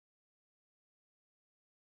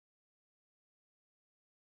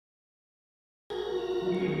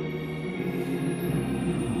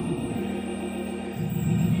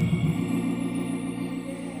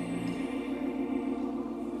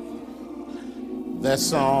That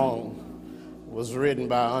song was written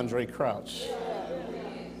by Andre Crouch.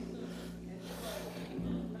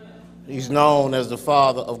 He's known as the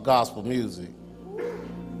father of gospel music.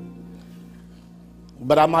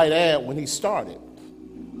 But I might add, when he started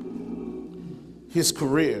his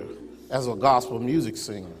career as a gospel music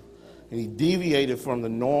singer, and he deviated from the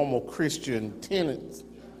normal Christian tenets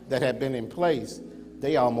that had been in place,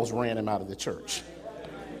 they almost ran him out of the church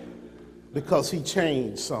because he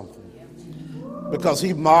changed something, because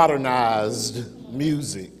he modernized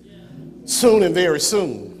music. Soon and very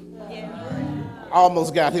soon,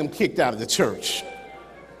 almost got him kicked out of the church.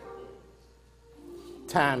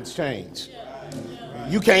 Times change.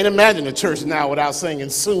 You can't imagine a church now without singing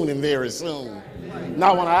soon and very soon.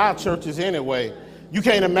 Not one of our churches anyway. You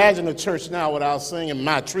can't imagine a church now without singing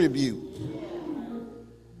My Tribute.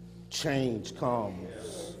 Change comes.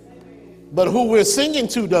 But who we're singing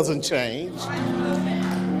to doesn't change.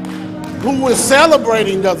 Who we're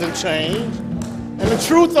celebrating doesn't change. And the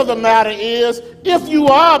truth of the matter is, if you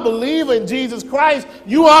are a believer in Jesus Christ,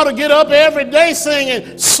 you ought to get up every day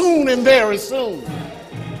singing soon and very soon.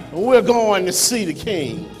 And we're going to see the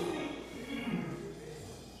King.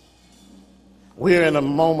 We're in a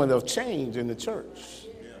moment of change in the church.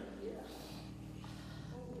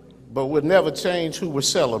 But we'll never change who we're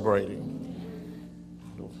celebrating.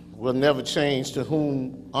 We'll never change to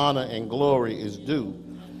whom honor and glory is due.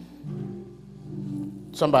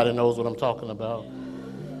 Somebody knows what I'm talking about.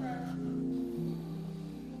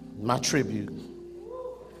 My tribute.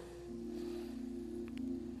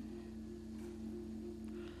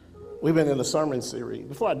 We've been in a sermon series.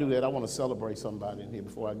 Before I do that, I want to celebrate somebody in here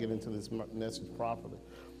before I get into this message properly.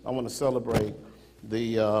 I want to celebrate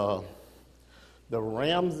the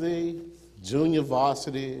Ramsey Junior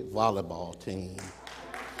Varsity Volleyball Team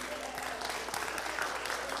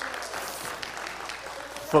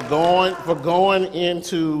for going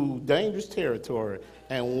into dangerous territory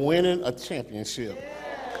and winning a championship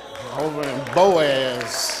over in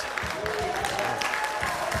Boaz.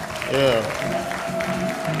 Yeah.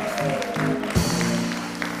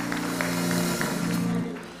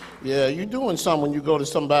 Yeah, you're doing something when you go to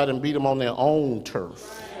somebody and beat them on their own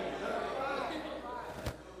turf.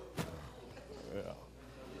 Yeah.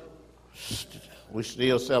 We're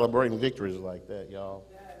still celebrating victories like that, y'all.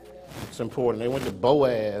 It's important. They went to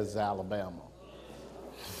Boaz, Alabama.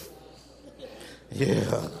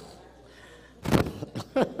 Yeah.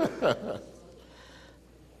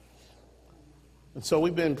 And so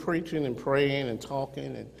we've been preaching and praying and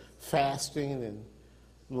talking and fasting and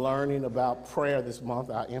learning about prayer this month.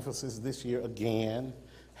 Our emphasis this year again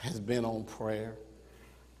has been on prayer.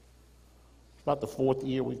 It's about the fourth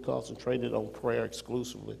year we've concentrated on prayer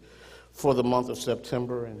exclusively for the month of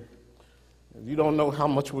September. And if you don't know how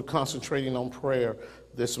much we're concentrating on prayer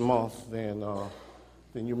this month, then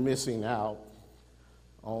you're missing out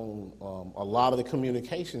on a lot of the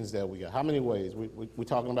communications that we got. How many ways? We're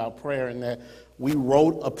talking about prayer in that we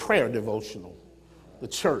wrote a prayer devotional, the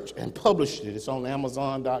church, and published it. It's on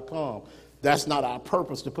Amazon.com. That's not our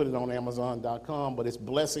purpose to put it on Amazon.com, but it's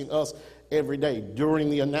blessing us every day. During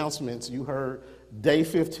the announcements, you heard day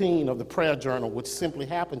 15 of the prayer journal, which simply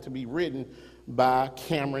happened to be written by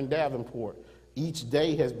Cameron Davenport. Each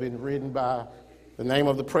day has been written by, the name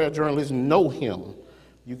of the prayer journal is Know Him.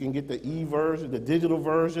 You can get the e-version, the digital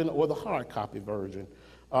version, or the hard copy version.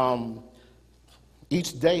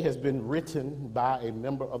 Each day has been written by a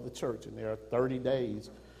member of the church, and there are 30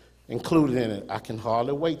 days included in it. I can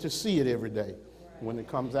hardly wait to see it every day when it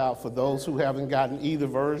comes out. For those who haven't gotten either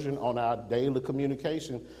version, on our daily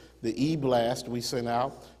communication, the e-blast we send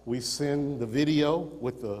out, we send the video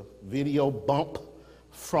with the video bump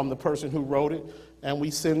from the person who wrote it, and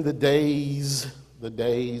we send the day's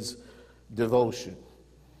devotion.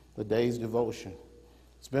 The day's devotion.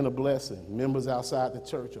 It's been a blessing. Members outside the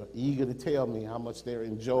church are eager to tell me how much they're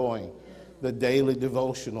enjoying the daily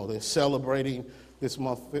devotional. They're celebrating this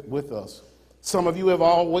month with us. Some of you have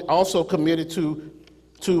also committed to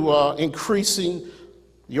increasing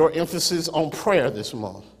your emphasis on prayer this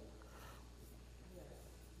month.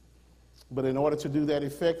 But in order to do that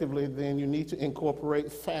effectively, then you need to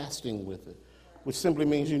incorporate fasting with it, which simply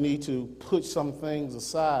means you need to put some things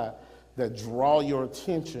aside that draw your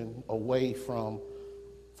attention away from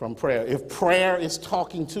prayer. If prayer is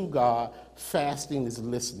talking to God, fasting is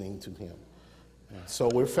listening to Him. So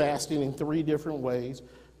we're fasting in 3 different ways.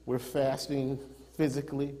 We're fasting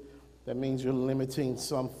physically. That means you're limiting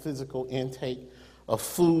some physical intake of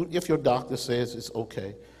food if your doctor says it's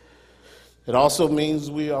okay. It also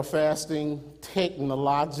means we are fasting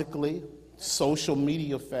technologically, social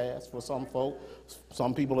media fast for some folk.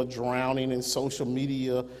 Some people are drowning in social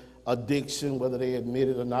media addiction, whether they admit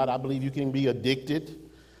it or not. I believe you can be addicted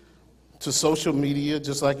to social media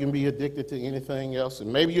just like you can be addicted to anything else.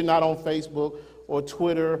 And maybe you're not on Facebook or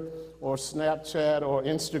Twitter or Snapchat or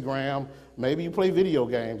Instagram. Maybe you play video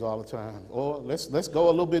games all the time. Or let's go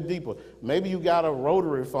a little bit deeper. Maybe you got a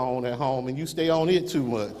rotary phone at home and you stay on it too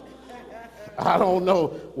much. I don't know.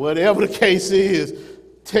 Whatever the case is,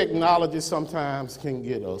 technology sometimes can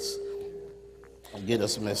get us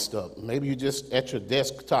messed up. Maybe you're just at your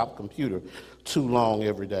desktop computer too long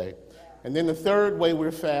every day. And then the third way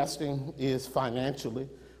we're fasting is financially.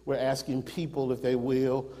 We're asking people, if they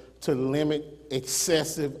will, to limit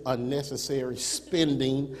excessive, unnecessary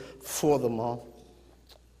spending for the month.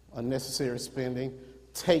 Unnecessary spending.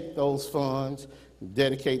 Take those funds,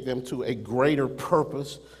 dedicate them to a greater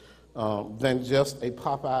purpose than just a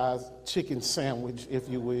Popeye's chicken sandwich, if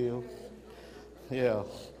you will. Yeah.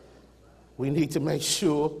 We need to make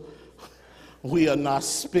sure we are not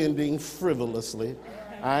spending frivolously.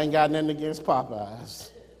 I ain't got nothing against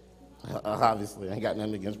Popeyes. Obviously, I ain't got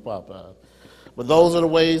nothing against Popeyes. But those are the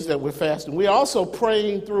ways that we're fasting. We're also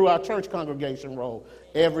praying through our church congregation roll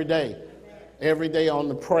every day. Every day on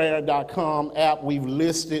the prayer.com app, we've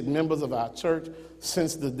listed members of our church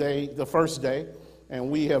since the first day. And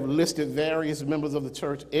we have listed various members of the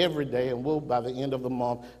church every day. And we'll, by the end of the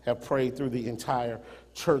month, have prayed through the entire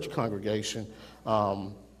church congregation.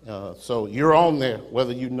 So you're on there,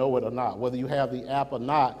 whether you know it or not, whether you have the app or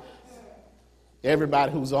not.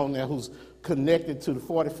 Everybody who's on there who's connected to the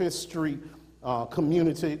 45th Street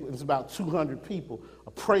community, it's about 200 people,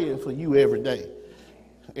 are praying for you every day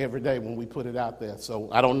when we put it out there. So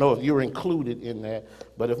I don't know if you're included in that,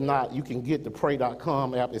 but if not, you can get the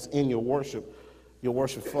pray.com app. It's in your worship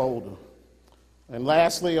folder. And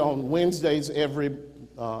lastly, on Wednesdays, every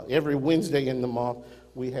Wednesday in the month,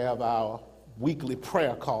 we have our weekly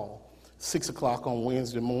prayer call, 6 o'clock on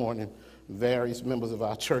Wednesday morning. Various members of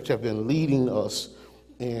our church have been leading us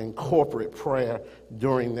in corporate prayer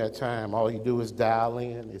during that time. All you do is dial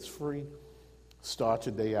in. It's free. Start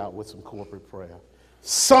your day out with some corporate prayer.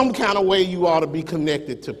 Some kind of way you ought to be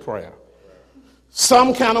connected to prayer.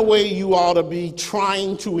 Some kind of way you ought to be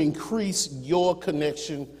trying to increase your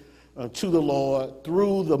connection to the Lord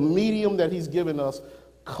through the medium that he's given us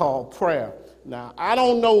called prayer. Now, I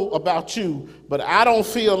don't know about you, but I don't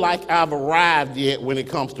feel like I've arrived yet when it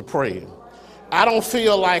comes to praying. I don't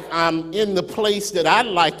feel like I'm in the place that I'd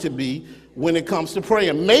like to be when it comes to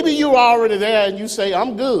praying. Maybe you're already there and you say,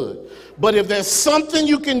 I'm good. But if there's something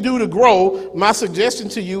you can do to grow, my suggestion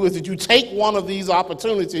to you is that you take one of these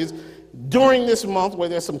opportunities during this month where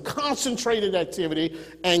there's some concentrated activity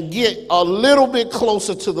and get a little bit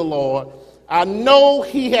closer to the Lord. I know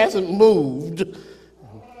he hasn't moved.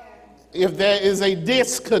 If there is a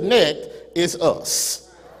disconnect, it's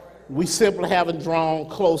us. We simply haven't drawn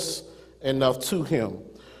close enough to him.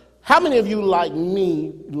 How many of you, like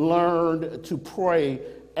me, learned to pray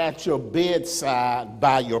at your bedside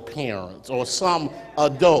by your parents or some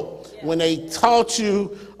adult when they taught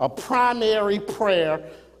you a primary prayer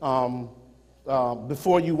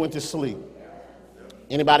before you went to sleep?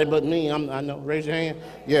 Anybody but me? I know. Raise your hand.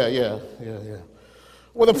 Yeah.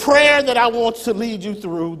 Well, the prayer that I want to lead you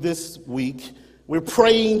through this week, we're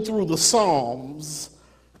praying through the Psalms,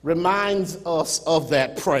 reminds us of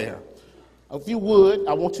that prayer. If you would,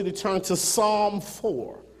 I want you to turn to Psalm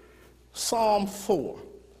 4. Psalm 4.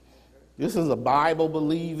 This is a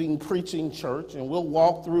Bible-believing preaching church, and we'll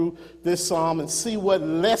walk through this psalm and see what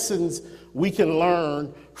lessons we can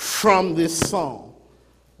learn from this psalm.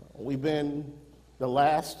 We've been the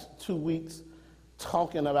last 2 weeks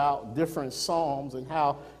talking about different psalms and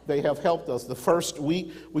how they have helped us. The first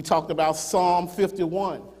week, we talked about Psalm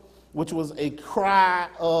 51, which was a cry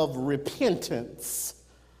of repentance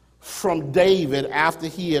from David after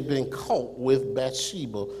he had been caught with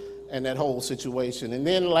Bathsheba and that whole situation. And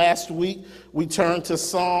then last week, we turned to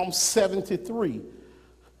Psalm 73,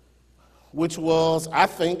 which was, I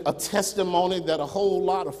think, a testimony that a whole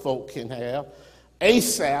lot of folk can have.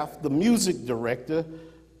 Asaph, the music director,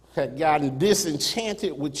 had gotten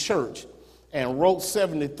disenchanted with church and wrote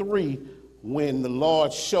 73 when the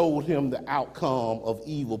Lord showed him the outcome of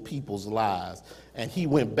evil people's lives. And he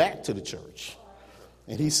went back to the church.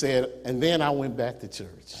 And he said, and then I went back to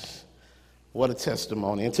church. What a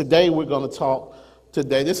testimony. And today we're going to talk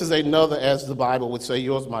this is another, as the Bible would say,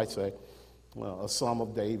 yours might say, well, a Psalm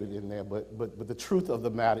of David in there. But the truth of the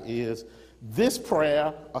matter is, this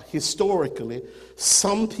prayer, historically,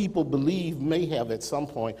 some people believe may have at some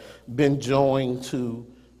point been joined to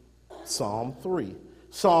Psalm 3.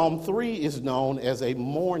 Psalm 3 is known as a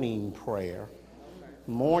morning prayer.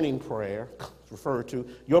 Morning prayer referred to.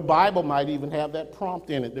 Your Bible might even have that prompt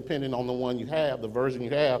in it, depending on the one you have, the version you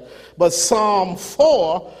have. But Psalm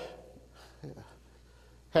 4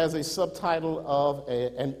 has a subtitle of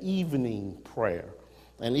an evening prayer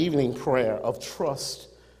of trust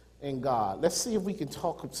in God. Let's see if we can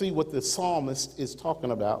see what the psalmist is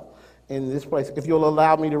talking about in this place. If you'll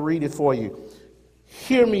allow me to read it for you.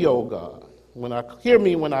 Hear me, O God, hear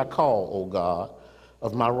me when I call, O God,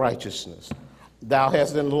 of my righteousness. Thou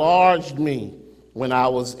hast enlarged me when I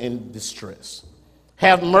was in distress.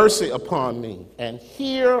 Have mercy upon me and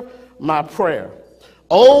hear my prayer.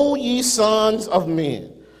 O ye sons of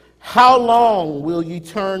men, how long will ye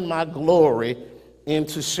turn my glory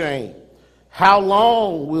into shame? How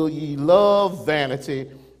long will ye love vanity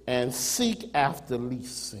and seek after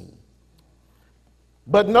leasing?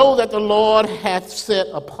 But know that the Lord hath set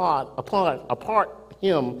apart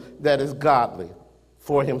him that is godly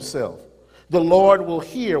for himself. The Lord will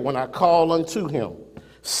hear when I call unto him.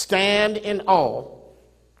 Stand in awe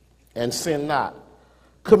and sin not.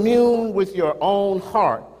 Commune with your own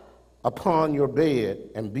heart upon your bed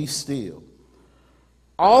and be still.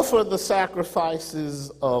 Offer the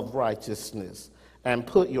sacrifices of righteousness and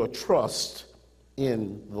put your trust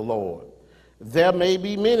in the Lord. There may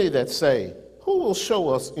be many that say, who will show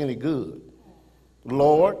us any good?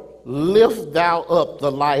 Lord, lift thou up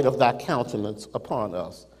the light of thy countenance upon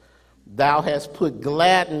us. Thou hast put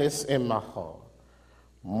gladness in my heart,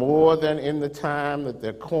 more than in the time that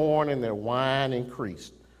their corn and their wine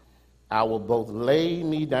increased. I will both lay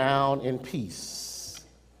me down in peace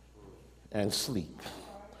and sleep.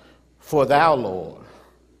 For thou, Lord,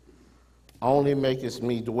 only makest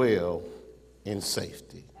me dwell in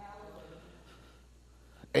safety.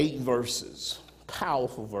 8 verses,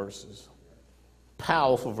 powerful verses,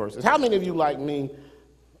 powerful verses. How many of you, like me,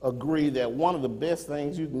 agree that one of the best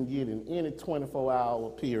things you can get in any 24-hour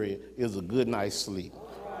period is a good night's sleep?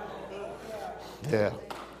 Yeah.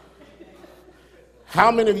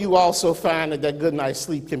 How many of you also find that good night's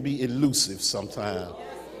sleep can be elusive sometimes?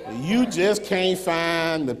 You just can't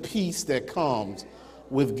find the peace that comes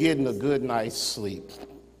with getting a good night's sleep.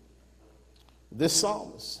 This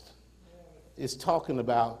psalmist is talking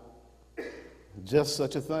about just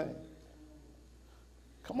such a thing.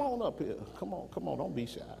 Come on up here. Come on. Don't be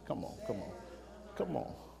shy. Come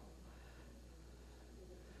on.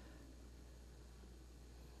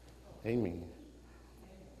 Amen.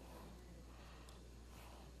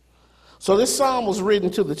 So this psalm was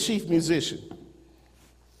written to the chief musician.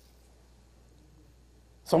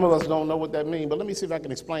 Some of us don't know what that means, but let me see if I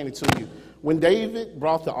can explain it to you. When David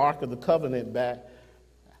brought the Ark of the Covenant back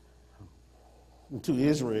to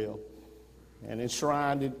Israel and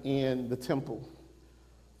enshrined it in the temple,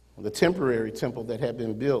 the temporary temple that had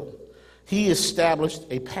been built, he established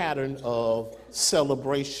a pattern of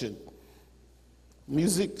celebration,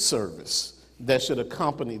 music service that should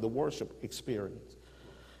accompany the worship experience.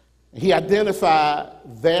 He identified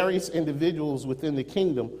various individuals within the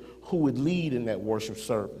kingdom who would lead in that worship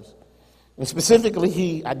service. And specifically,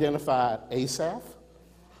 he identified Asaph,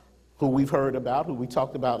 who we've heard about, who we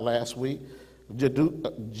talked about last week,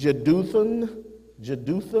 Jeduthun,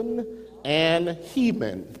 and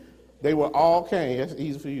Heman. They were all kings. That's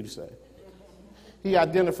easy for you to say. He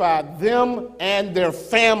identified them and their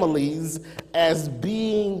families as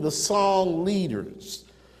being the song leaders.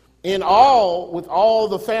 In all, with all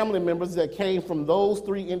the family members that came from those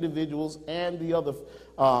 3 individuals and the other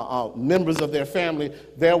members of their family,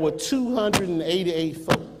 there were 288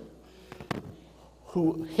 folk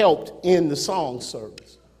who helped in the song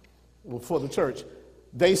service for the church.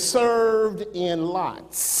 They served in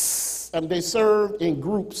lots, and they served in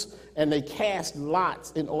groups, and they cast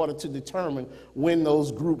lots in order to determine when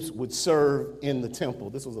those groups would serve in the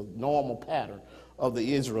temple. This was a normal pattern of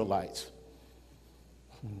the Israelites.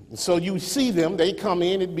 So you see them, they come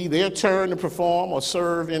in, it'd be their turn to perform or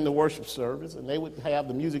serve in the worship service, and they would have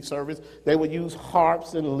the music service. They would use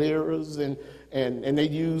harps and lyres, and they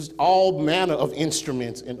used all manner of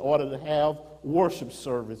instruments in order to have worship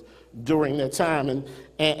service during that time.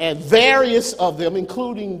 And various of them,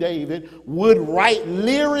 including David, would write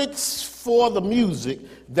lyrics for the music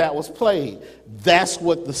that was played. That's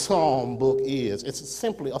what the psalm book is. It's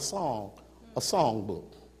simply a song book.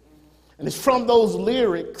 And it's from those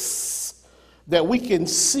lyrics that we can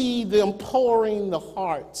see them pouring their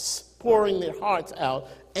hearts out,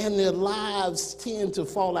 and their lives tend to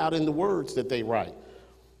fall out in the words that they write.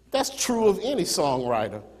 That's true of any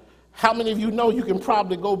songwriter. How many of you know you can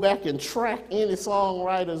probably go back and track any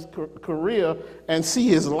songwriter's career and see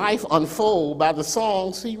his life unfold by the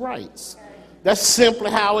songs he writes? That's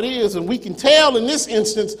simply how it is. And we can tell in this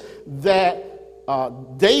instance that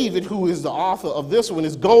David, who is the author of this one,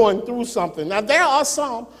 is going through something. Now, there are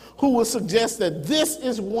some who will suggest that this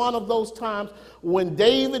is one of those times when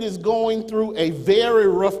David is going through a very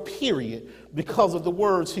rough period because of the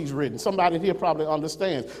words he's written. Somebody here probably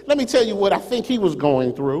understands. Let me tell you what I think he was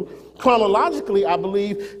going through. Chronologically, I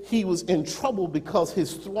believe he was in trouble because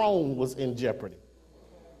his throne was in jeopardy.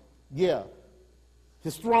 Yeah,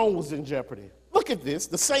 his throne was in jeopardy. Look at this,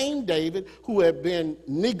 the same David who had been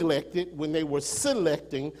neglected when they were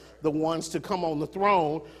selecting the ones to come on the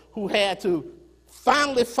throne, who had to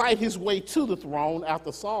finally fight his way to the throne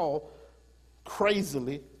after Saul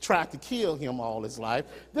crazily tried to kill him all his life.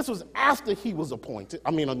 This was after he was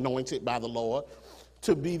anointed by the Lord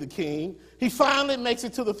to be the king. He finally makes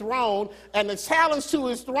it to the throne, and the challenge to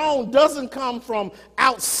his throne doesn't come from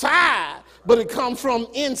outside, but it comes from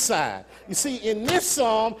inside. You see, in this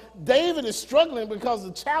psalm, David is struggling because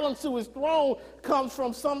the challenge to his throne comes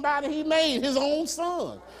from somebody he made, his own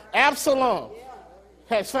son. Absalom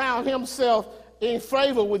has found himself in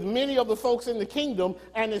favor with many of the folks in the kingdom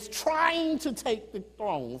and is trying to take the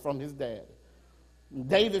throne from his dad.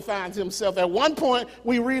 David finds himself, at one point,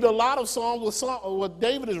 we read a lot of psalms where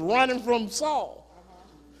David is running from Saul,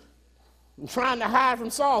 trying to hide from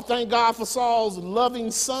Saul. Thank God for Saul's loving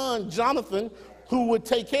son, Jonathan, who would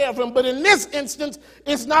take care of him. But in this instance,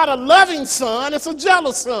 it's not a loving son, it's a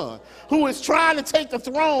jealous son who is trying to take the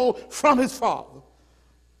throne from his father.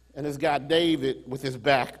 And it's got David with his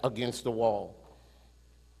back against the wall.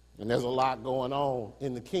 And there's a lot going on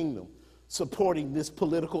in the kingdom supporting this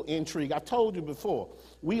political intrigue. I told you before,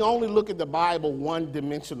 we only look at the Bible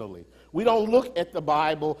one-dimensionally. We don't look at the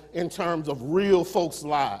Bible in terms of real folks'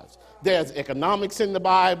 lives. There's economics in the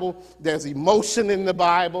Bible. There's emotion in the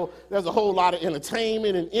Bible. There's a whole lot of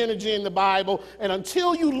entertainment and energy in the Bible. And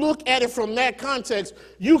until you look at it from that context,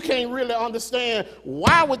 you can't really understand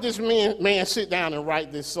why would this man sit down and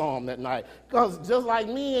write this psalm that night. Because just like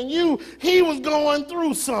me and you, he was going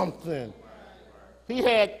through something. He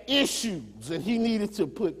had issues, and he needed to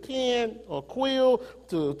put pen or quill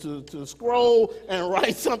to scroll and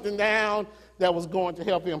write something down that was going to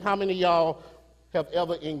help him. How many of y'all have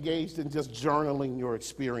ever engaged in just journaling your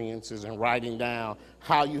experiences and writing down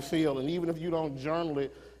how you feel? And even if you don't journal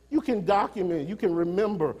it, you can document it. You can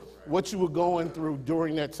remember what you were going through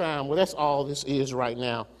during that time. Well, that's all this is right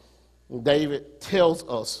now. And David tells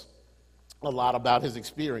us a lot about his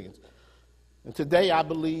experience. And today I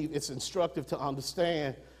believe it's instructive to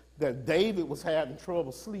understand that David was having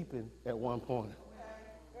trouble sleeping at one point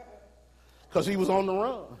because he was on the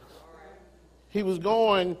run. He was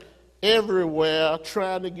going everywhere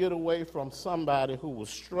trying to get away from somebody who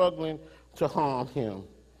was struggling to harm him.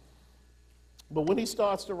 But when he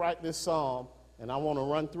starts to write this psalm, and I want to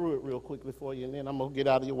run through it real quickly for you, and then I'm going to get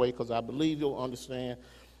out of your way because I believe you'll understand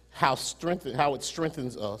how it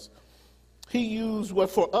strengthens us. He used what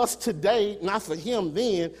for us today, not for him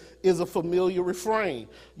then, is a familiar refrain.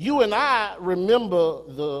 You and I remember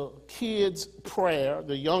the kids' prayer,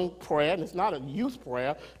 the young prayer, and it's not a youth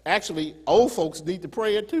prayer. Actually, old folks need to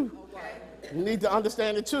pray it too. You need to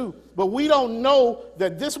understand it too. But we don't know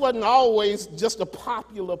that this wasn't always just a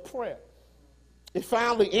popular prayer. It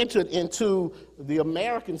finally entered into the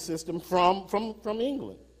American system from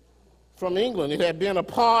England. From England. It had been a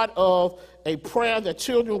part of a prayer that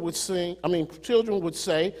children would say,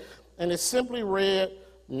 and it simply read,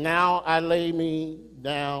 "Now I lay me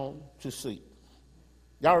down to sleep."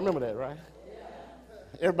 Y'all remember that, right?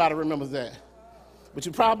 Everybody remembers that. But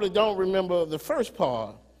you probably don't remember the first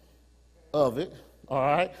part of it, all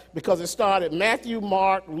right? Because it started Matthew,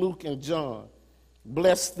 Mark, Luke, and John.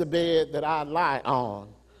 "Bless the bed that I lie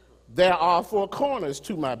on. There are 4 corners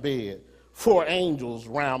to my bed, 4 angels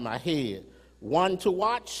round my head, 1 to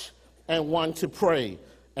watch and 1 to pray,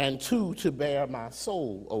 and 2 to bear my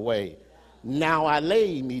soul away. Now I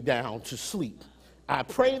lay me down to sleep. I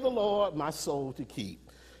pray the Lord my soul to keep.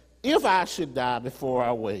 If I should die before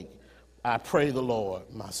I wake, I pray the Lord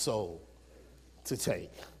my soul to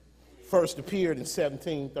take." First appeared in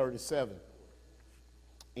 1737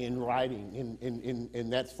 in writing in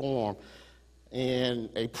that form in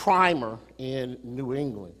a primer in New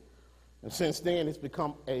England. And since then, it's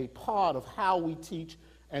become a part of how we teach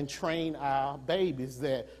and train our babies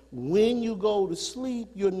that when you go to sleep,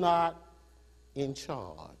 you're not in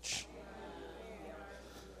charge.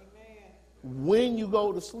 When you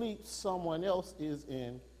go to sleep, someone else is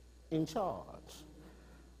in charge.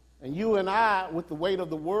 And you and I, with the weight of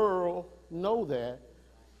the world, know that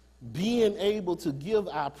being able to give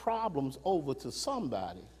our problems over to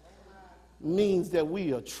somebody means that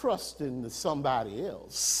we are trusting somebody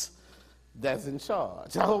else that's in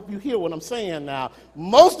charge. I hope you hear what I'm saying now.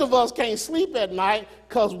 Most of us can't sleep at night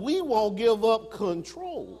because we won't give up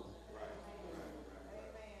control.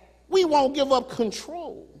 We won't give up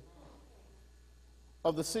control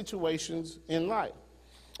of the situations in life.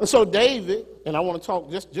 And so David, and I want to talk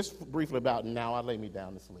just briefly about now I lay me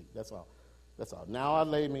down to sleep. That's all. That's all. Now I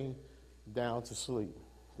lay me down to sleep.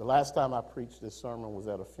 The last time I preached this sermon was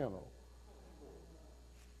at a funeral.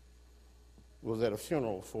 It was at a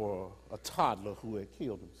funeral for a toddler who had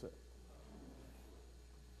killed himself.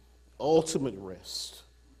 Ultimate rest.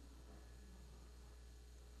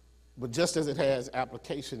 But just as it has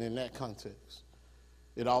application in that context,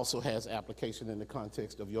 it also has application in the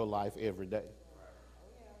context of your life every day.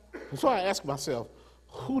 And so I ask myself,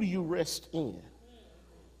 who do you rest in?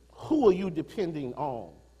 Who are you depending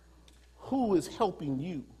on? Who is helping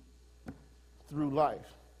you through life?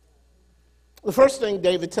 The first thing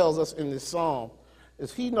David tells us in this psalm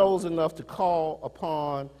is he knows enough to call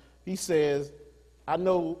upon, he says, I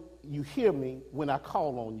know you hear me when I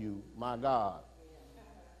call on you, my God.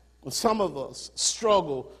 And some of us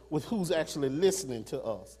struggle with who's actually listening to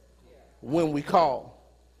us when we call.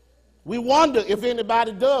 We wonder if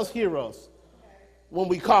anybody does hear us when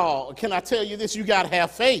we call. Can I tell you this? You got to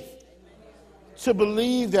have faith to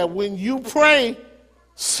believe that when you pray,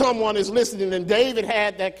 someone is listening. And David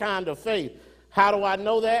had that kind of faith. How do I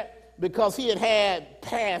know that? Because he had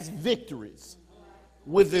past victories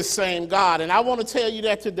with this same God. And I want to tell you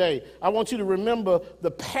that today. I want you to remember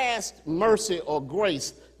the past mercy or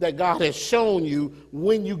grace that God has shown you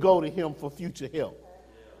when you go to him for future help.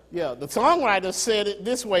 Yeah, the songwriter said it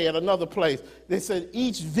this way at another place. They said,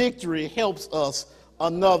 each victory helps us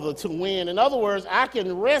another to win. In other words, I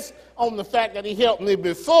can rest on the fact that he helped me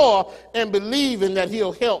before and believing that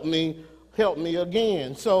he'll help me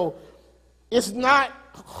again. So it's not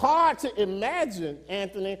hard to imagine,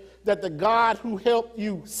 Anthony, that the God who helped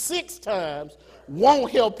you 6 times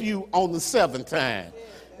won't help you on the 7th time.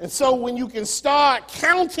 And so when you can start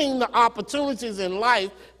counting the opportunities in life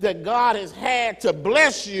that God has had to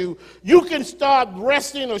bless you, you can start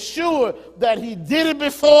resting assured that he did it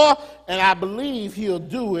before, and I believe he'll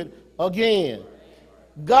do it again.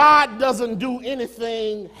 God doesn't do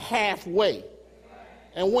anything halfway.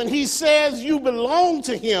 And when he says you belong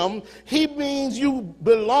to him, he means you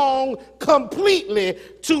belong completely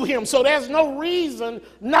to him. So there's no reason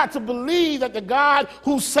not to believe that the God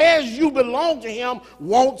who says you belong to him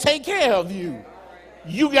won't take care of you.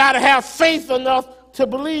 You got to have faith enough to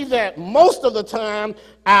believe that. Most of the time,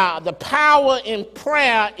 the power in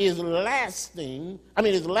prayer is lacking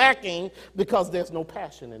because there's no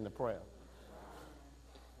passion in the prayer.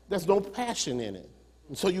 There's no passion in it.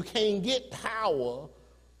 And so you can't get power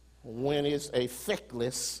when it's a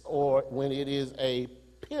feckless or when it is a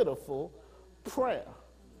pitiful prayer.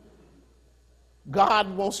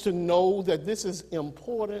 God wants to know that this is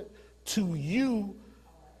important to you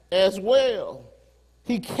as well.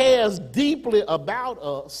 He cares deeply about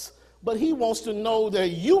us, but he wants to know that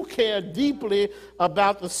you care deeply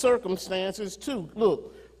about the circumstances too.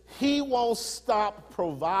 Look, he won't stop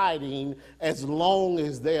providing as long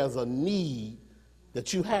as there's a need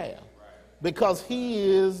that you have, because he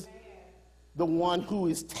is the one who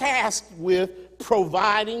is tasked with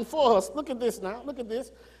providing for us. Look at this now. Look at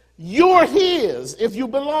this. You're his if you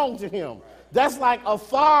belong to him. That's like a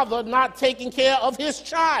father not taking care of his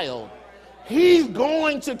child. He's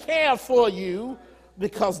going to care for you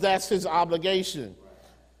because that's his obligation.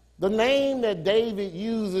 The name that David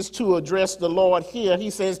uses to address the Lord here, he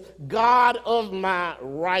says, God of my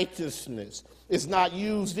righteousness. It's not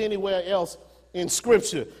used anywhere else in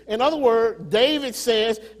Scripture. In other words, David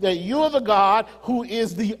says that you're the God who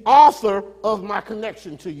is the author of my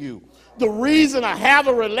connection to you. The reason I have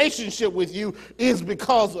a relationship with you is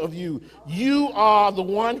because of you. You are the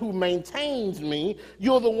one who maintains me.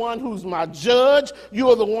 You're the one who's my judge.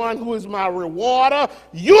 You're the one who is my rewarder.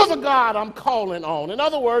 You're the God I'm calling on. In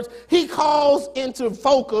other words, he calls into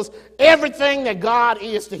focus everything that God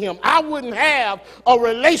is to him. I wouldn't have a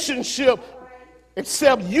relationship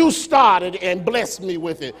except you started and blessed me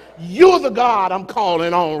with it. You're the God I'm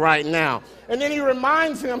calling on right now. And then he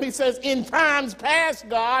reminds him, he says, in times past,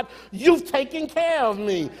 God, you've taken care of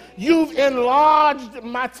me. You've enlarged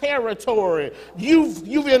my territory.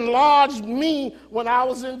 You've enlarged me when I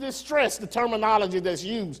was in distress. The terminology that's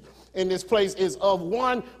used in this place is of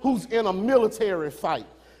one who's in a military fight,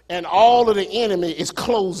 and all of the enemy is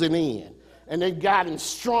closing in, and they've got him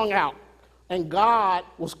strung out and God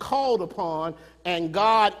was called upon, and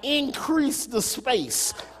God increased the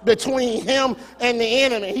space between him and the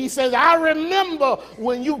enemy. He says, I remember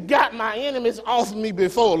when you got my enemies off me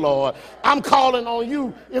before, Lord. I'm calling on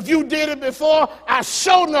you. If you did it before, I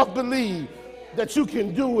sure enough believe that you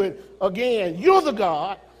can do it again. You're the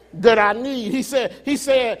God that I need. He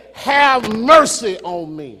said, have mercy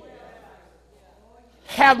on me.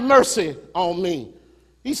 Have mercy on me.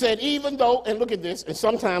 He said, even though, and look at this, and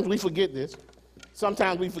sometimes we forget this.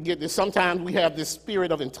 Sometimes we have this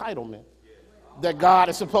spirit of entitlement that God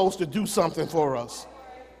is supposed to do something for us.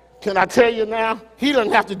 Can I tell you now? He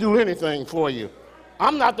doesn't have to do anything for you.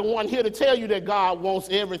 I'm not the one here to tell you that God wants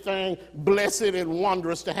everything blessed and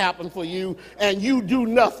wondrous to happen for you, and you do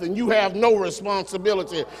nothing. You have no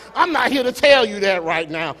responsibility. I'm not here to tell you that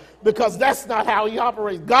right now, because that's not how he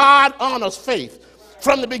operates. God honors faith.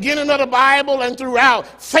 From the beginning of the Bible and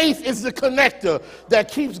throughout, faith is the connector that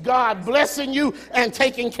keeps God blessing you and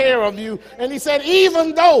taking care of you. And he said,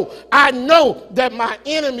 even though I know that my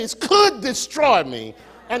enemies could destroy me,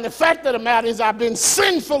 and the fact of the matter is I've been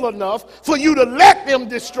sinful enough for you to let them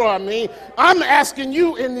destroy me, I'm asking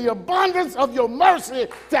you in the abundance of your mercy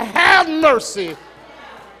to have mercy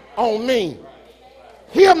on me.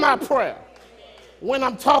 Hear my prayer when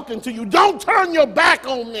I'm talking to you. Don't turn your back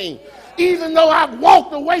on me. Even though I've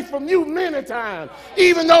walked away from you many times,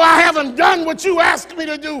 even though I haven't done what you asked me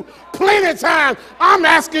to do plenty of times, I'm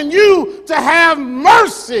asking you to have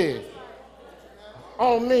mercy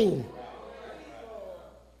on me.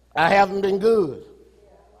 I haven't been good.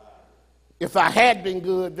 If I had been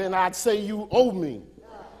good, then I'd say you owe me.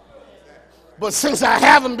 But since I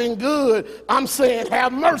haven't been good, I'm saying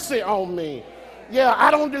have mercy on me. Yeah,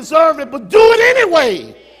 I don't deserve it, but do it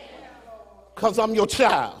anyway, because I'm your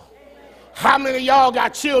child. How many of y'all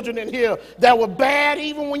got children in here that were bad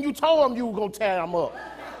even when you told them you were going to tear them up?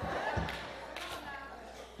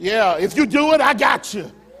 Yeah, if you do it, I got you.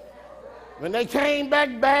 When they came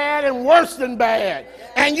back bad and worse than bad,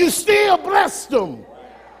 and you still blessed them.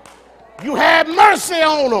 You had mercy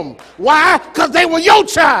on them. Why? Because they were your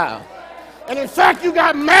child. And in fact, you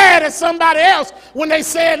got mad at somebody else when they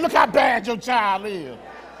said, look how bad your child is.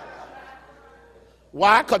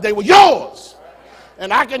 Why? Because they were yours.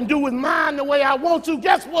 And I can do with mine the way I want to.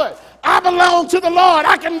 Guess what? I belong to the Lord.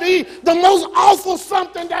 I can be the most awful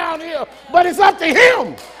something down here, but it's up to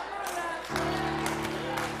him.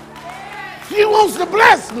 He wants to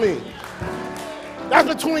bless me.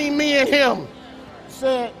 That's between me and him. He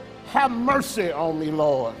said, have mercy on me,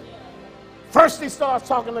 Lord. First he starts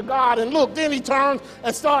talking to God, and look, then he turns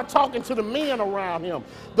and starts talking to the men around him,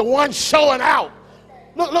 the ones showing out.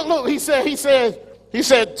 Look, he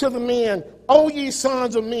said to the men, O ye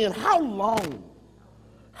sons of men, how long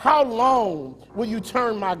will you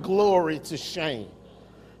turn my glory to shame?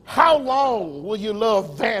 How long will you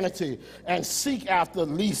love vanity and seek after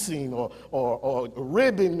leasing or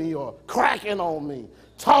ribbing me or cracking on me,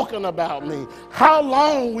 talking about me? How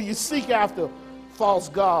long will you seek after false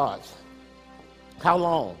gods? How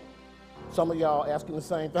long? Some of y'all asking the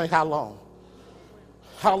same thing. How long?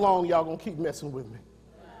 How long y'all gonna keep messing with me?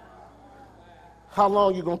 How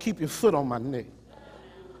long you gonna keep your foot on my neck?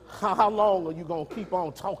 How long are you gonna keep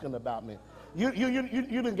on talking about me?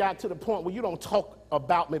 You done got to the point where you don't talk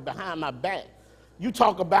about me behind my back. You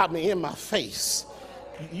talk about me in my face.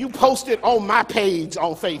 You post it on my page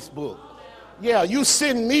on Facebook. Yeah, you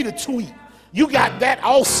send me the tweet. You got that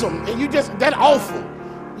awesome and you just that awful.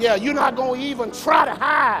 Yeah, you're not gonna even try to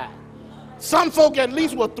hide. Some folk at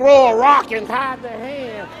least will throw a rock and hide their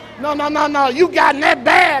hand. No. You got that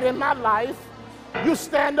bad in my life. You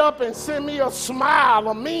stand up and send me a smile,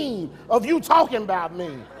 a meme of you talking about me.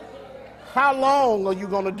 How long are you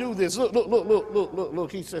going to do this?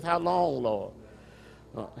 Look. He said, how long, Lord?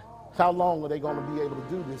 How long are they going to be able to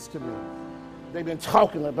do this to me? They've been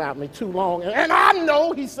talking about me too long. And I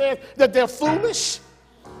know, he said, that they're foolish.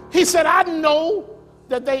 He said, I know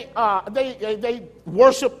that they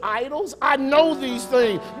worship idols. I know these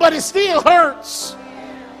things, but it still hurts.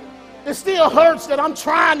 It still hurts that I'm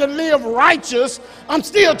trying to live righteous. I'm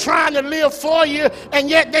still trying to live for you, and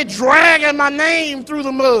yet they're dragging my name through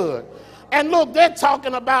the mud. And look, they're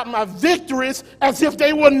talking about my victories as if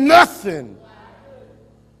they were nothing.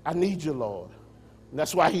 I need you, Lord. And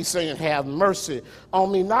that's why he's saying, have mercy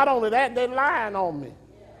on me. Not only that, they're lying on me.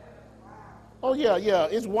 Oh, yeah.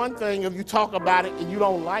 It's one thing if you talk about it and you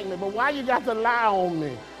don't like me, but why you got to lie on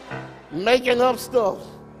me? Making up stuff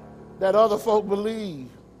that other folk believe.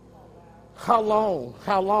 How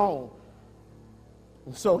long?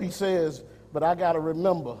 And so he says, but I got to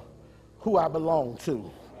remember who I belong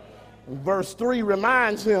to. And verse 3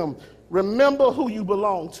 reminds him, Remember who you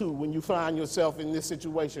belong to when you find yourself in this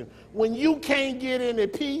situation. When you can't get any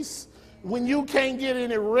peace, when you can't get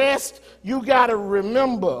any rest, you got to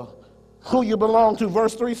remember who you belong to.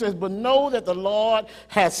 Verse 3 says, but know that the Lord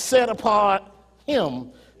has set apart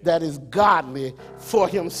him that is godly for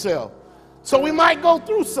himself. So we might go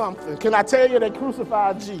through something. Can I tell you they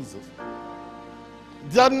crucified Jesus?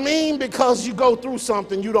 Doesn't mean because you go through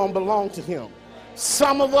something you don't belong to him.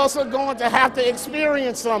 Some of us are going to have to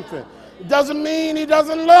experience something. It doesn't mean he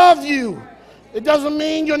doesn't love you. It doesn't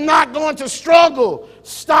mean you're not going to struggle.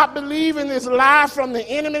 Stop believing this lie from the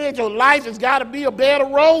enemy that your life has got to be a bed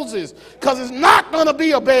of roses, because it's not going to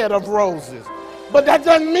be a bed of roses. But that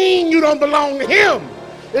doesn't mean you don't belong to him.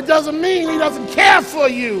 It doesn't mean he doesn't care for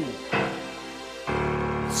you.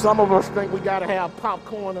 Some of us think we got to have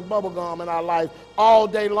popcorn and bubble gum in our life all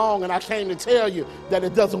day long, and I came to tell you that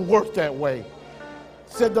it doesn't work that way.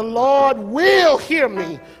 Said the Lord will hear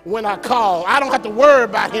me when I call. I don't have to worry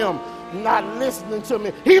about him not listening to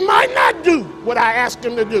me. He might not do what I ask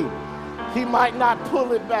him to do. He might not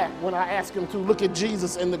pull it back when I ask him to. Look at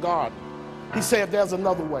Jesus in the garden. He said, if there's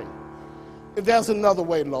another way. If there's another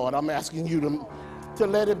way, Lord, I'm asking you to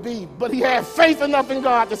let it be. But he had faith enough in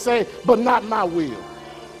God to say, but not my will.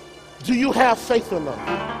 Do you have faith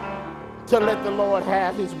enough to let the Lord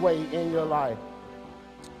have his way in your life?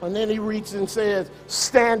 And then he reads and says,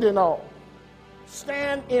 stand in awe.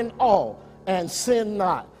 Stand in awe and sin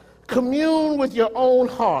not. Commune with your own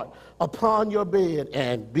heart upon your bed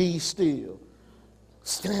and be still.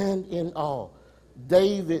 Stand in awe.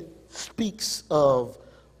 David speaks of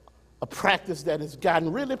a practice that has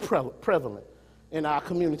gotten really prevalent in our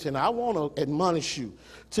community. And I want to admonish you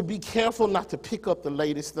to be careful not to pick up the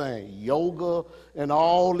latest thing. Yoga and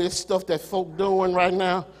all this stuff that folk doing right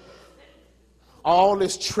now. All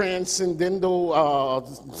this transcendental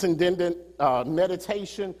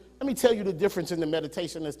meditation. Let me tell you the difference in the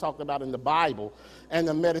meditation that's talked about in the Bible and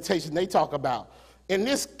the meditation they talk about. In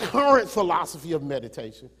this current philosophy of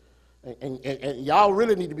meditation, and y'all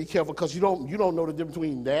really need to be careful because you don't know the difference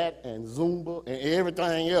between that and Zumba and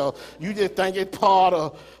everything else. You just think it's part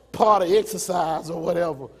of exercise or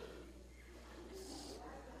whatever.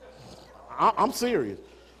 I'm serious.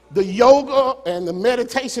 The yoga and the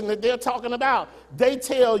meditation that they're talking about, they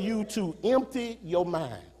tell you to empty your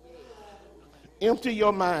mind. Empty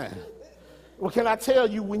your mind. Well, can I tell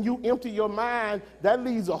you, when you empty your mind, that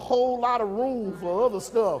leaves a whole lot of room for other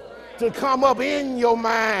stuff to come up in your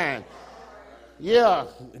mind. Yeah,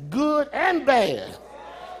 good and bad.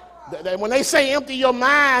 When they say empty your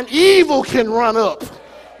mind, evil can run up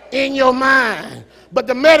in your mind. But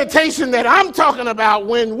the meditation that I'm talking about,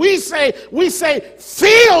 when we say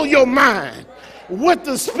fill your mind with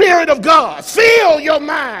the Spirit of God. Fill your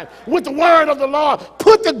mind with the word of the Lord.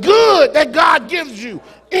 Put the good that God gives you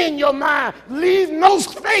in your mind. Leave no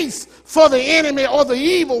space for the enemy or the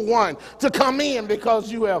evil one to come in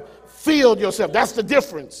because you have filled yourself. That's the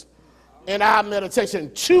difference in our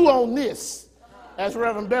meditation. Chew on this. As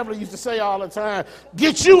Reverend Beverly used to say all the time,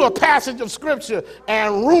 get you a passage of scripture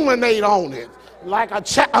and ruminate on it. Like a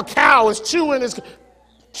cow is chewing its,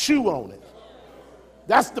 chew on it.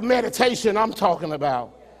 That's the meditation I'm talking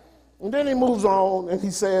about. And then he moves on and he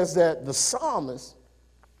says that the psalmist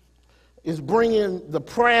is bringing the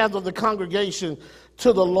prayers of the congregation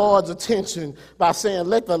to the Lord's attention by saying,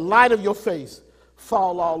 let the light of your face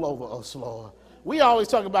fall all over us, Lord. We always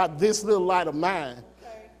talk about this little light of mine.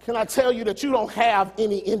 Can I tell you that you don't have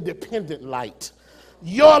any independent light?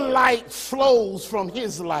 Your light flows from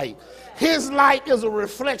his light. His light is a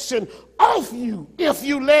reflection of you. If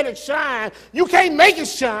you let it shine, you can't make it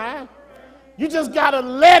shine. You just got to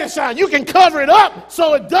let it shine. You can cover it up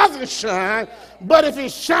so it doesn't shine, but if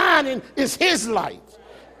it's shining, it's his light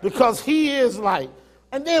because he is light.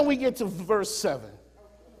 And then we get to verse 7.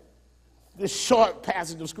 This short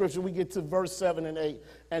passage of scripture, we get to verse 7 and 8,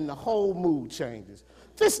 and the whole mood changes.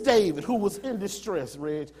 This David who was in distress,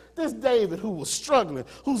 Reg, this David who was struggling,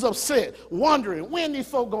 who's upset, wondering, when these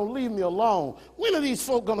folk going to leave me alone? When are these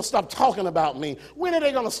folk going to stop talking about me? When are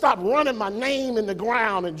they going to stop running my name in the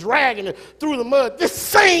ground and dragging it through the mud? This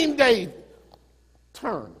same David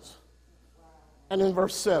turns. And in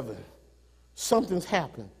verse 7, something's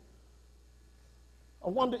happened. I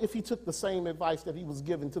wonder if he took the same advice that he was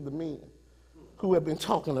giving to the men who have been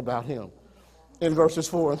talking about him in verses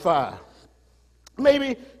 4 and 5.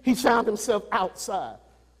 Maybe he found himself outside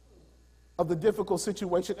of the difficult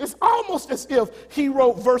situation. It's almost as if he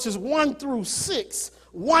wrote verses 1 through 6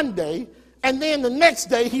 one day, and then the next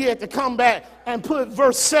day he had to come back and put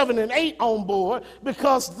verse 7 and 8 on board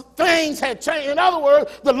because things had changed. In other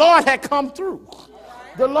words, the Lord had come through.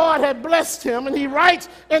 The Lord had blessed him, and he writes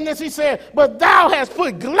in this, he said, but thou hast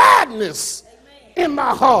put gladness in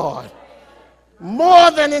my heart,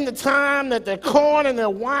 more than in the time that their corn and their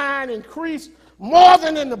wine increased, more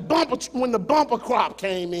than in the bumper, when the bumper crop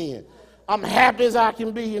came in. I'm happy as I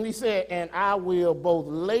can be. And he said, and I will both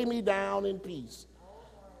lay me down in peace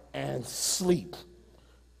and sleep.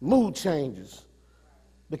 Mood changes.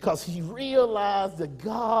 Because he realized that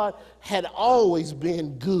God had always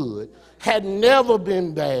been good, had never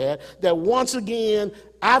been bad, that once again,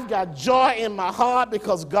 I've got joy in my heart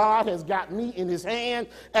because God has got me in his hand,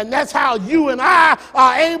 and that's how you and I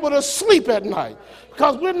are able to sleep at night.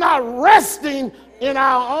 Because we're not resting in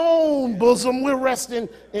our own bosom, we're resting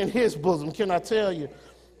in his bosom. Can I tell you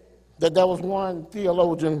that there was one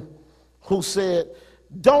theologian who said,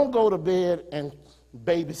 don't go to bed and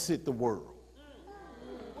babysit the world.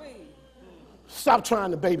 Stop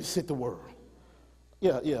trying to babysit the world.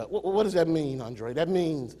 Yeah. What does that mean, Andre? That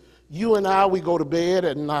means you and I, we go to bed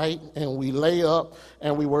at night and we lay up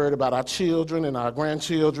and we worried about our children and our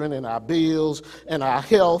grandchildren and our bills and our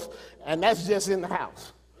health, and that's just in the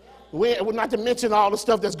house. We're not to mention all the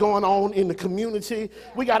stuff that's going on in the community.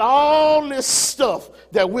 We got all this stuff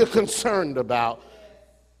that we're concerned about.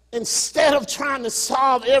 Instead of trying to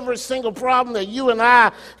solve every single problem that you and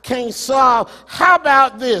I can't solve, how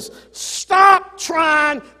about this? Stop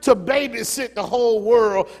trying to babysit the whole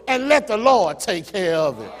world and let the Lord take care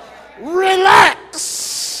of it.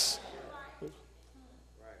 Relax.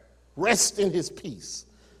 Rest in his peace.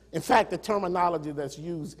 In fact, the terminology that's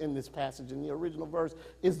used in this passage in the original verse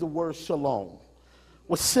is the word shalom,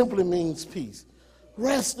 which simply means peace.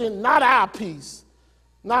 Rest in not our peace.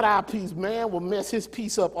 Not our peace. Man will mess his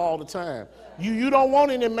peace up all the time. You don't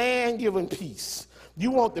want any man given peace.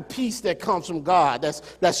 You want the peace that comes from God.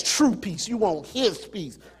 That's true peace. You want his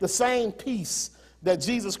peace. The same peace that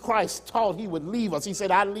Jesus Christ taught he would leave us. He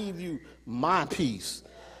said, I leave you my peace.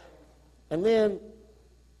 And then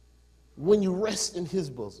when you rest in his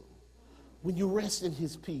bosom, when you rest in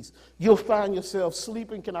his peace, you'll find yourself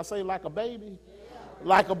sleeping, can I say, like a baby?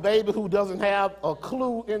 Like a baby who doesn't have a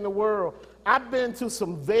clue in the world. I've been to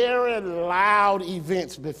some very loud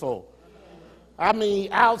events before. I mean,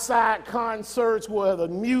 outside concerts where the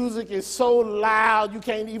music is so loud you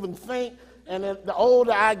can't even think. And the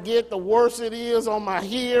older I get, the worse it is on my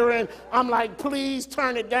hearing. I'm like, please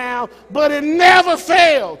turn it down. But it never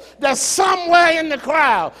fails that somewhere in the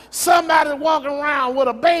crowd, somebody walking around with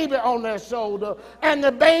a baby on their shoulder, and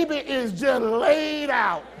the baby is just laid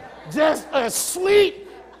out, just asleep,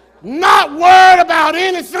 not worried about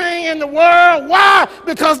anything in the world. Why?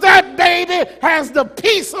 Because that baby has the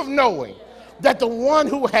peace of knowing that the one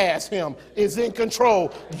who has him is in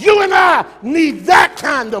control. You and I need that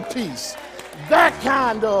kind of peace, that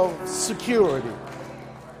kind of security.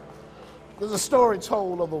 There's a story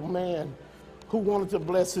told of a man who wanted to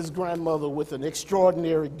bless his grandmother with an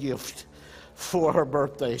extraordinary gift for her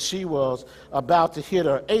birthday. She was about to hit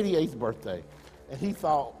her 88th birthday, and he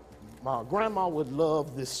thought, my grandma would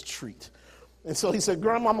love this treat. And so he said,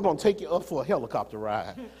 Grandma, I'm going to take you up for a helicopter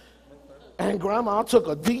ride. And Grandma took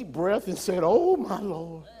a deep breath and said, oh, my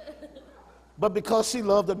Lord. But because she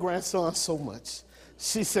loved her grandson so much,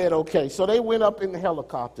 she said, okay. So they went up in the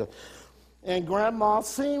helicopter, and Grandma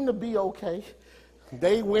seemed to be okay.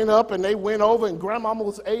 They went up and they went over, and Grandma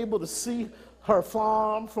was able to see her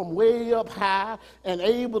farm from way up high and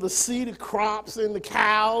able to see the crops and the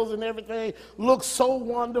cows and everything. Looked so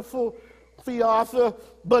wonderful, Arthur.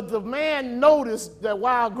 But the man noticed that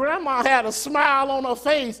while Grandma had a smile on her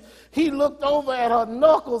face, he looked over at her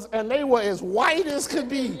knuckles and they were as white as could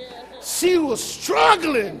be. She was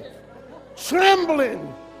struggling,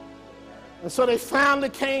 trembling. And so they finally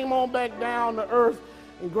came on back down to earth.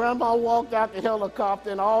 And Grandma walked out the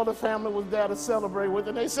helicopter, and all the family was there to celebrate with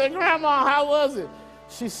her. They said, Grandma, how was it?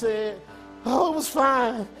 She said, oh, it was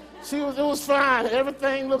fine. It was fine.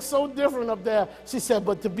 Everything looked so different up there. She said,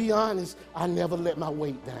 but to be honest, I never let my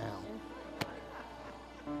weight down.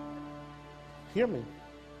 Hear me.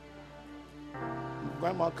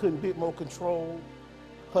 Grandma couldn't bit more control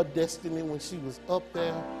her destiny when she was up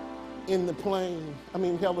there in the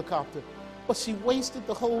helicopter. But she wasted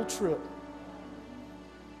the whole trip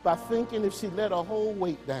by thinking if she let her whole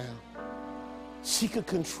weight down, she could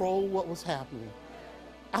control what was happening.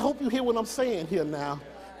 I hope you hear what I'm saying here now.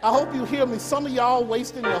 I hope you hear me. Some of y'all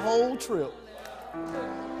wasting your whole trip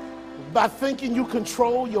by thinking you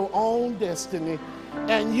control your own destiny,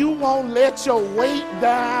 and you won't let your weight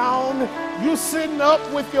down. You sitting up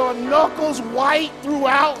with your knuckles white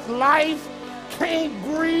throughout life, can't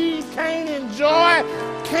breathe, can't enjoy,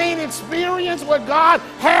 can't experience what God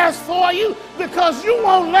has for you because you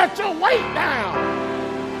won't let your weight down.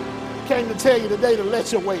 came to tell you today to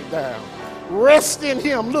let your weight down. Rest in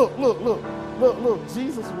him. Look.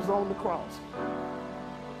 Jesus was on the cross.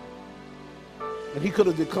 And he could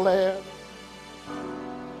have declared,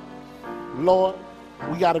 Lord,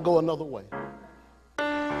 we got to go another way.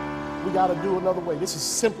 We got to do another way. This is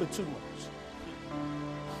simply too much.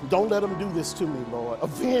 Don't let him do this to me, Lord.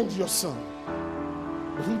 Avenge your son.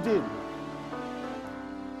 But he didn't.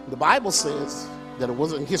 The Bible says that it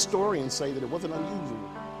wasn't, historians say that it wasn't unusual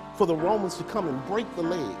for the Romans to come and break the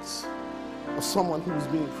legs of someone who was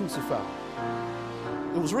being crucified.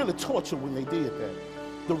 It was really torture when they did that.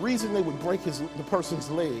 The reason they would break the person's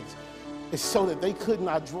legs is so that they could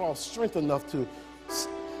not draw strength enough to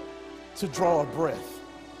draw a breath.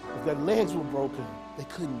 If their legs were broken, they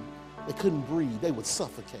couldn't breathe. They would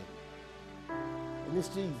suffocate. And this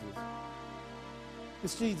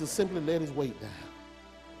Jesus simply let his weight down.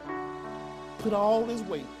 Put all his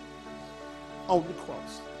weight on the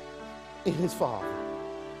cross in his Father.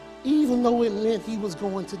 Even though it meant he was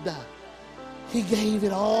going to die, he gave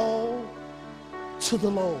it all to the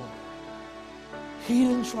Lord. He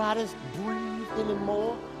didn't try to breathe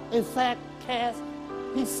anymore. In fact, Cass,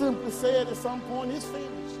 he simply said at some point, it's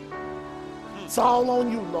finished. It's all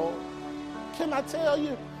on you, Lord. Can I tell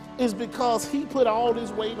you, it's because he put all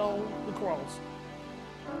his weight on the cross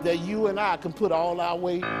that you and I can put all our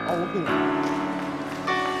weight on him.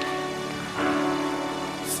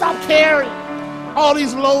 Stop carrying all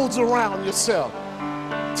these loads around yourself.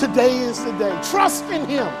 Today is the day. Trust in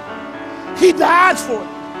him. He died for you.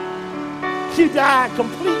 He died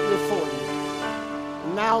completely for you.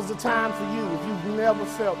 And now's the time for you, if you've never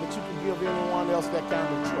felt that you can give anyone else that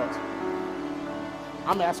kind of trust.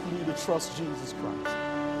 I'm asking you to trust Jesus Christ.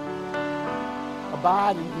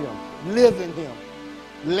 Abide in him. Live in him.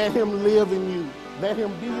 Let him live in you. Let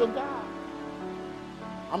him be your God.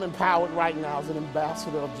 I'm empowered right now as an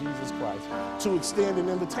ambassador of Jesus Christ to extend an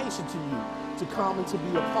invitation to you to come and to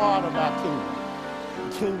be a part of our kingdom,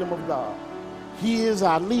 the kingdom of God. He is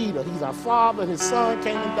our leader. He's our Father. His Son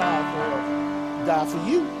came and died for us. He died for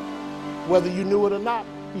you. Whether you knew it or not,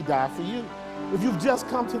 he died for you. If you've just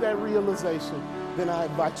come to that realization, then I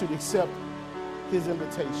invite you to accept his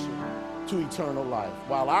invitation to eternal life.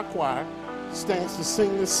 While our choir stands to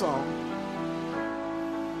sing this song,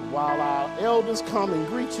 while our elders come and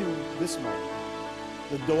greet you this morning,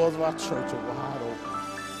 the doors of our church are wide open.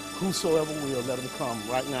 Whosoever will, let them come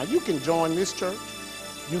right now. You can join this church.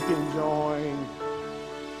 You can join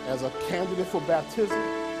as a candidate for baptism.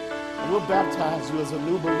 And we'll baptize you as a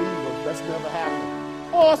new believer. That's never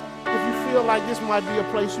happened. Or if you feel like this might be a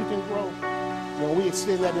place you can grow, well, we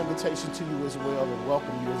extend that invitation to you as well and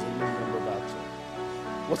welcome you as a new member of our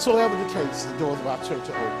church. Whatsoever the case, the doors of our church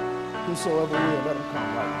are open. Whosoever will, let them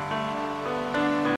come right now.